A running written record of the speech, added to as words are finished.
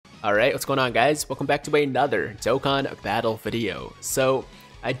Alright, what's going on guys? Welcome back to another Dokkan battle video. So,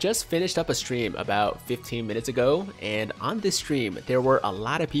 I just finished up a stream about 15 minutes ago, and on this stream, there were a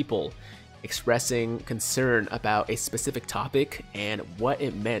lot of people expressing concern about a specific topic and what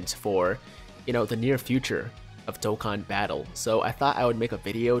it meant for, the near future of Dokkan battle. So I thought I would make a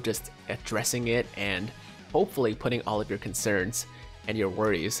video just addressing it and hopefully putting all of your concerns and your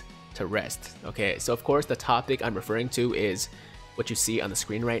worries to rest. Okay, so of course the topic I'm referring to is what you see on the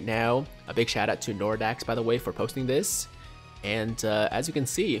screen right now. A big shout out to Nordax, by the way, for posting this. And as you can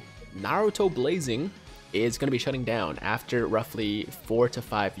see, Naruto Blazing is going to be shutting down after roughly 4 to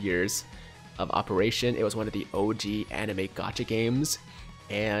 5 years of operation. It was one of the OG anime gacha games.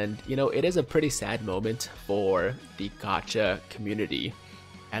 And, it is a pretty sad moment for the gacha community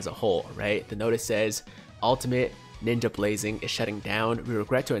as a whole, right? The notice says, Ultimate Ninja Blazing is shutting down. We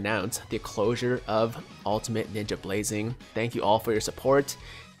regret to announce the closure of Ultimate Ninja Blazing. Thank you all for your support,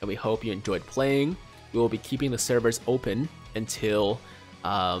 and we hope you enjoyed playing. We will be keeping the servers open until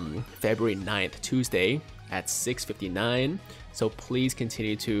February 9th, Tuesday at 6:59. So please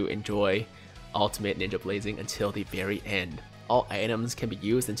continue to enjoy Ultimate Ninja Blazing until the very end. All items can be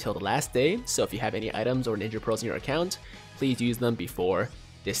used until the last day, so if you have any items or Ninja Pearls in your account, please use them before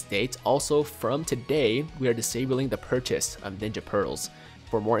this date. Also, from today, we are disabling the purchase of Ninja Pearls.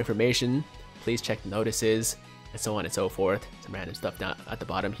 For more information, please check the notices and so on and so forth. Some random stuff down at the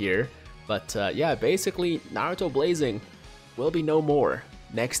bottom here. But yeah, basically, Naruto Blazing will be no more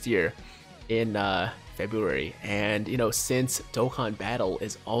next year in February. And, since Dokkan Battle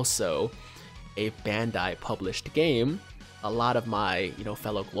is also a Bandai published game, a lot of my,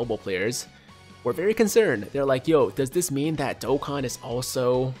 fellow global players were very concerned. They're like, yo, does this mean that Dokkan is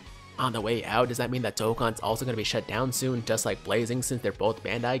also on the way out? Does that mean that Dokkan's also going to be shut down soon, just like Blazing, since they're both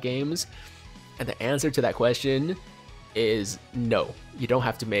Bandai games? And the answer to that question is no. You don't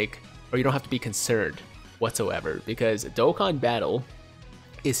have to be concerned whatsoever, because Dokkan Battle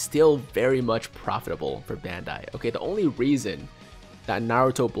is still very much profitable for Bandai. Okay, the only reason that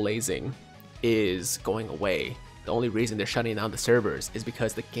Naruto Blazing is going away, the only reason they're shutting down the servers, is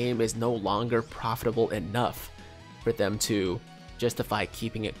because the game is no longer profitable enough for them to justify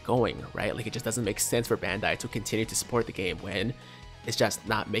keeping it going, right? Like, it just doesn't make sense for Bandai to continue to support the game when it's just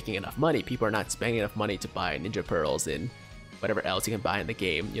not making enough money. People are not spending enough money to buy Ninja Pearls and whatever else you can buy in the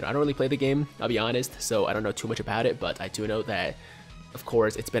game. I don't really play the game, I'll be honest, so I don't know too much about it, but I do know that, of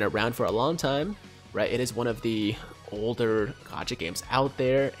course, it's been around for a long time, right? It is one of the older gacha games out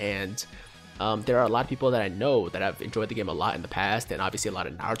there, and there are a lot of people that I know that have enjoyed the game a lot in the past, and obviously a lot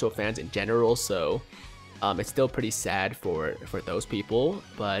of Naruto fans in general, so it's still pretty sad for those people.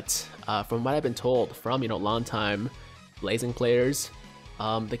 But from what I've been told from, long-time Blazing players,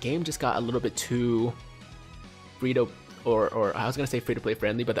 the game just got a little bit too or I was gonna say free-to-play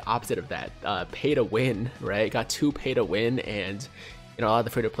friendly, but the opposite of that, pay-to-win, right? It got too pay-to-win, and a lot of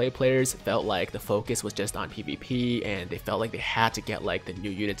the free-to-play players felt like the focus was just on PvP, and they felt like they had to get like the new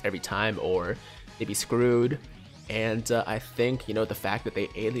units every time or they'd be screwed. And I think, the fact that they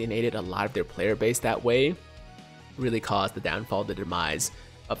alienated a lot of their player base that way really caused the downfall, the demise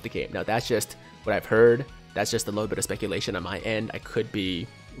of the game. Now, that's just what I've heard. That's just a little bit of speculation on my end. I could be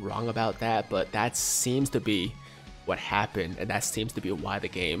wrong about that, but that seems to be what happened, and that seems to be why the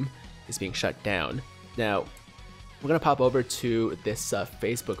game is being shut down. Now, we're going to pop over to this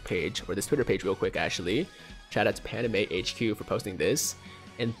Facebook page, or this Twitter page real quick, actually. Shout out to Paname HQ for posting this.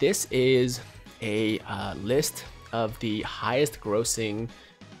 And this is a list of the highest grossing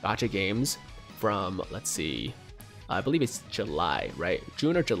gacha games from, let's see, I believe it's July, right?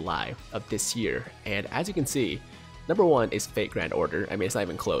 June or July of this year. And as you can see, number one is Fate Grand Order. I mean, it's not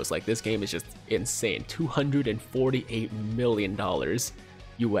even close. Like, this game is just insane. $248 million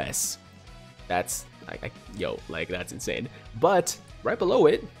US. That's that's insane. But right below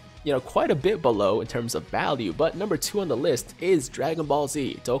it, quite a bit below in terms of value, but number 2 on the list is Dragon Ball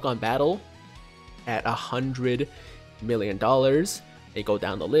Z Dokkan Battle at $100 million. They go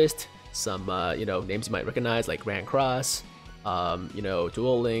down the list. Some names you might recognize, like Grand Cross,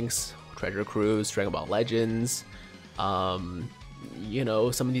 Duel Links, Treasure Cruise, Dragon Ball Legends, some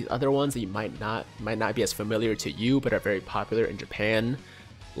of these other ones that you might not be as familiar to you, but are very popular in Japan,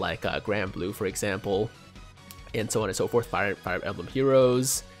 like Grand Blue, for example, and so on and so forth. Fire Emblem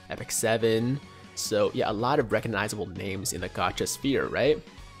Heroes, Epic 7. So yeah, a lot of recognizable names in the gacha sphere, right?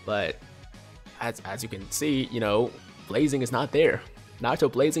 But as you can see, Blazing is not there.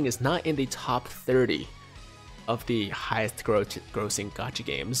 Naruto Blazing is not in the top 30 of the highest grossing gacha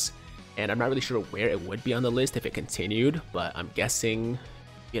games, and I'm not really sure where it would be on the list if it continued, but I'm guessing,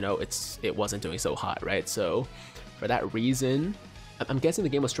 it wasn't doing so hot, right? So for that reason, I'm guessing the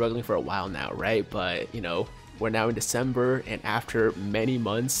game was struggling for a while now, right? But, you know, we're now in December, and after many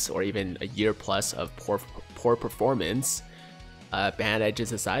months or even a year plus of poor performance, Bandai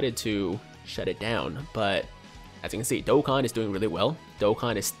just decided to shut it down. But as you can see, Dokkan is doing really well.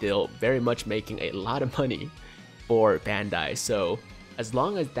 Dokkan is still very much making a lot of money for Bandai. So as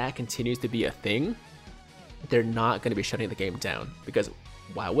long as that continues to be a thing, they're not going to be shutting the game down, because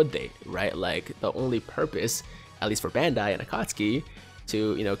why would they, right? Like, the only purpose, at least for Bandai and Akatsuki,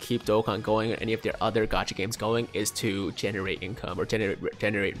 to, you know, keep Dokkan going or any of their other gacha games going is to generate income or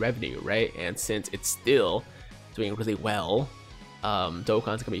generate revenue, right? And since it's still doing really well,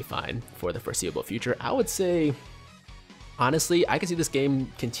 Dokkan's gonna be fine for the foreseeable future. I would say, honestly, I can see this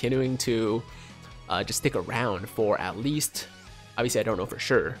game continuing to just stick around for at least, obviously I don't know for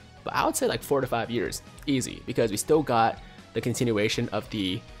sure, but I would say like 4 to 5 years, easy, because we still got the continuation of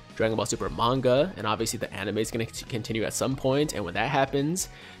the Dragon Ball Super manga, and obviously the anime is going to continue at some point, and when that happens,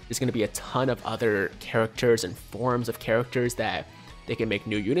 there's going to be a ton of other characters and forms of characters that they can make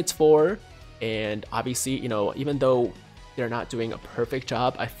new units for. And obviously, you know, even though they're not doing a perfect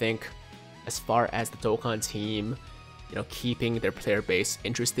job, I think as far as the Dokkan team, you know, keeping their player base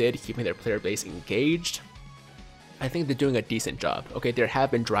interested, keeping their player base engaged, I think they're doing a decent job. Okay, there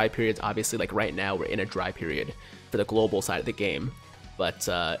have been dry periods, obviously, like right now we're in a dry period for the global side of the game. But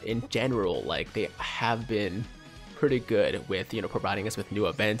in general, like, they have been pretty good with, you know, providing us with new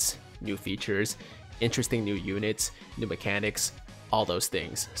events, new features, interesting new units, new mechanics, all those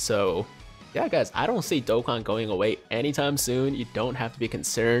things. So yeah, guys, I don't see Dokkan going away anytime soon. You don't have to be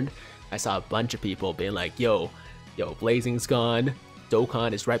concerned. I saw a bunch of people being like, yo, Blazing's gone.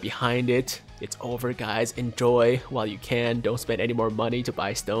 Dokkan is right behind it. It's over, guys. Enjoy while you can. Don't spend any more money to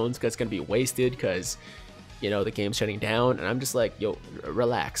buy stones, because it's going to be wasted, because, you know, the game's shutting down. And I'm just like, yo,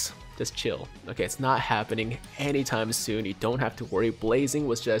 relax, just chill. Okay, it's not happening anytime soon. You don't have to worry. Blazing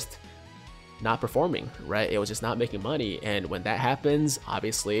was just not performing, right? It was just not making money. And when that happens,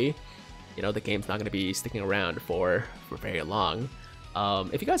 obviously, you know, the game's not going to be sticking around for very long.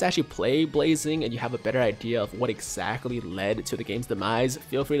 If you guys actually play Blazing and you have a better idea of what exactly led to the game's demise,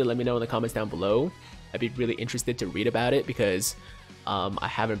 feel free to let me know in the comments down below. I'd be really interested to read about it, because I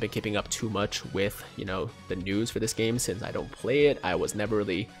haven't been keeping up too much with, you know, the news for this game since I don't play it. I was never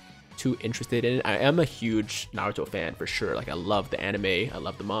really too interested in it. I am a huge Naruto fan for sure. Like, I love the anime, I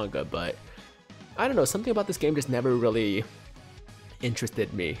love the manga, but I don't know, something about this game just never really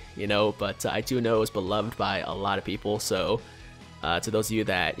interested me, you know. But I do know it's beloved by a lot of people. So to those of you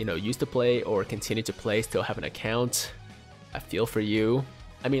that, you know, used to play or continue to play, still have an account, I feel for you.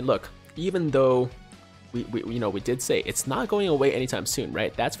 I mean, look, even though we did say it's not going away anytime soon,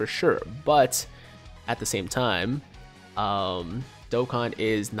 right? That's for sure. But at the same time, Dokkan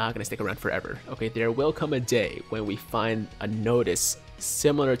is not going to stick around forever. Okay, there will come a day when we find a notice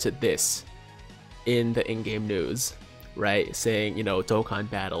similar to this in the in-game news, right? Saying, you know, Dokkan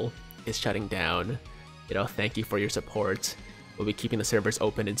Battle is shutting down. You know, thank you for your support. We'll be keeping the servers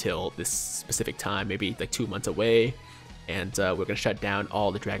open until this specific time, maybe like 2 months away. And we're going to shut down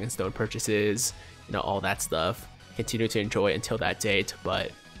all the Dragonstone purchases, you know, all that stuff. Continue to enjoy until that date,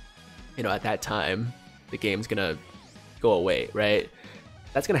 but, you know, at that time, the game's going to go away, right?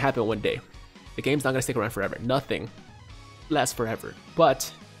 That's going to happen one day. The game's not going to stick around forever. Nothing lasts forever.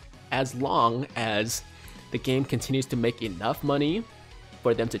 But as long as the game continues to make enough money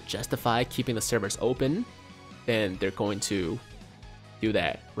for them to justify keeping the servers open, then they're going to do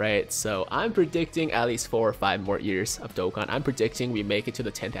that, right? So I'm predicting at least 4 or 5 more years of Dokkan. I'm predicting we make it to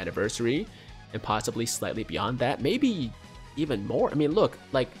the 10th anniversary and possibly slightly beyond that, maybe even more. I mean, look,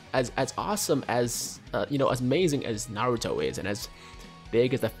 like, as awesome as you know, as amazing as Naruto is, and as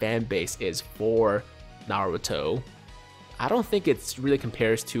big as the fan base is for Naruto, I don't think it's really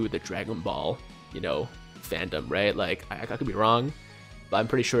compares to the Dragon Ball, you know, fandom, right? Like, I could be wrong, but I'm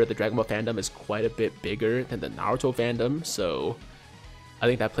pretty sure the Dragon Ball fandom is quite a bit bigger than the Naruto fandom, so I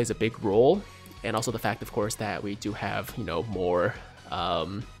think that plays a big role. And also the fact, of course, that we do have, you know, more,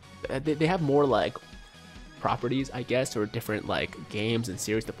 they have more, like, properties, I guess, or different, like, games and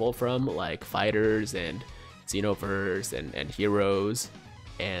series to pull from, like Fighters and Xenoverse and Heroes,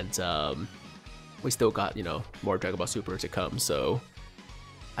 and we still got, you know, more Dragon Ball Super to come, so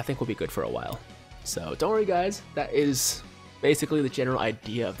I think we'll be good for a while. So don't worry, guys, that is basically the general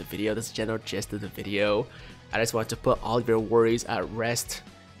idea of the video. That's the general gist of the video. I just want to put all of your worries at rest,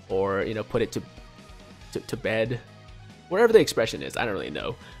 or, you know, put it to bed, whatever the expression is. I don't really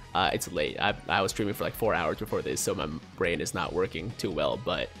know. It's late. I was streaming for like 4 hours before this, so my brain is not working too well,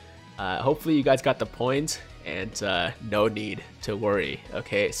 but hopefully you guys got the point, and no need to worry.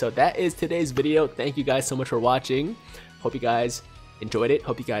 Okay, so that is today's video. Thank you guys so much for watching. Hope you guys enjoyed it.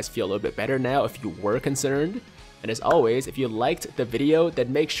 Hope you guys feel a little bit better now if you were concerned. And as always, if you liked the video,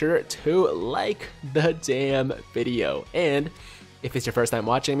 then make sure to like the damn video. And if it's your first time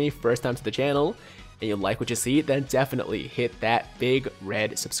watching me, first time to the channel, and you like what you see, then definitely hit that big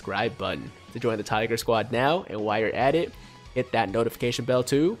red subscribe button to join the Tiger Squad now. And while you're at it, hit that notification bell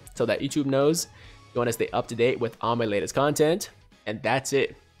too, so that YouTube knows you want to stay up to date with all my latest content. And that's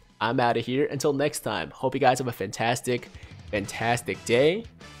it. I'm out of here. Until next time, hope you guys have a fantastic day.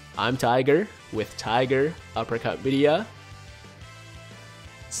 I'm Tiger with Tiger Uppercut Media,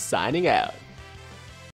 signing out.